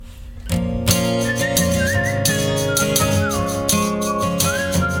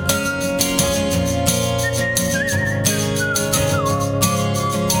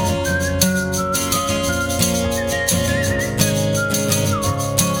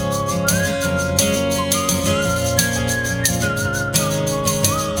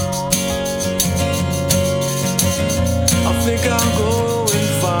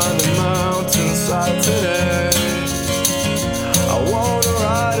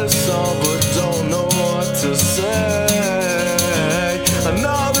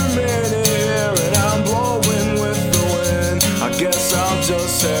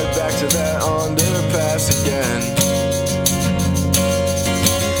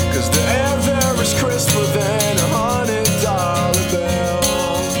crisper than $100 bill.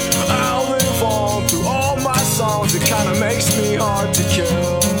 I'll live on through all my songs, it kinda makes me hard to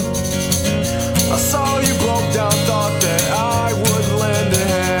kill. I saw you broke down, thought that I would lend a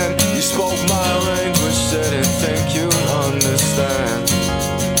hand. You spoke my language, didn't think you'd understand.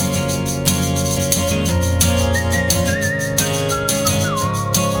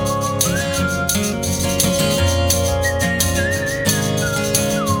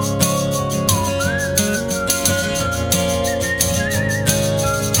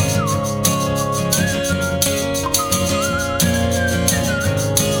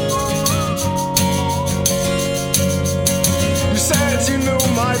 You knew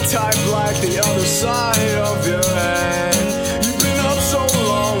my type like the other side of your hand. You've been up so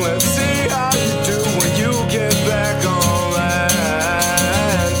long, let's see how you do when you get back on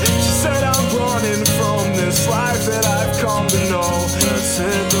land. She said I'm running from this life that I've come to know. Let's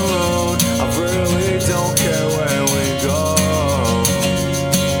hit the road, I really don't care where we go.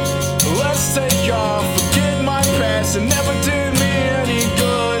 Let's take off, forget my past, it never did me any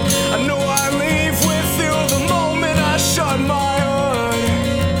good. I know I leave with you the moment I shut my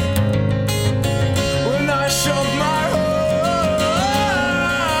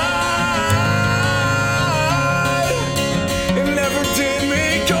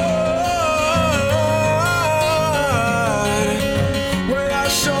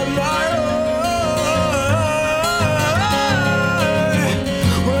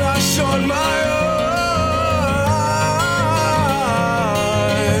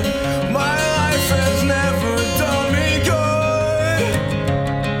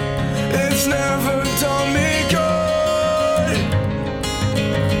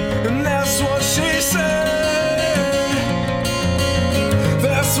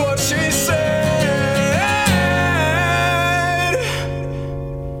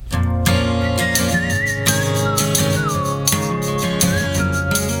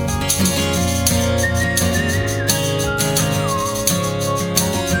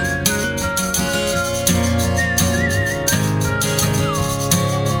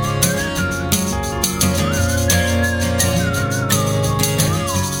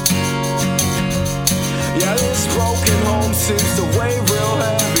seems to weigh real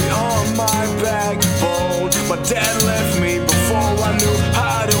heavy on my backbone. My dad left me before I knew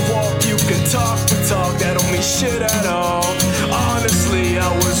how to walk. You can talk the talk, that don't mean shit at all. Honestly,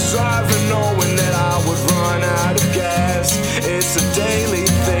 I was driving knowing that I would run out of gas. It's a daily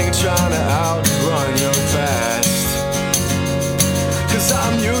thing trying to outrun your past. Cause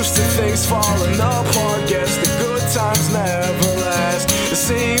I'm used to things falling apart, guess the good times never last. It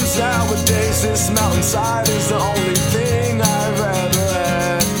seems nowadays this mountainside is the only thing I'd rather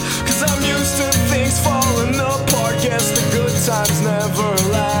have. Cause I'm used to things falling apart, guess the good times never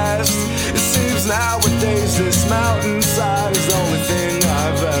last. It seems nowadays this mountainside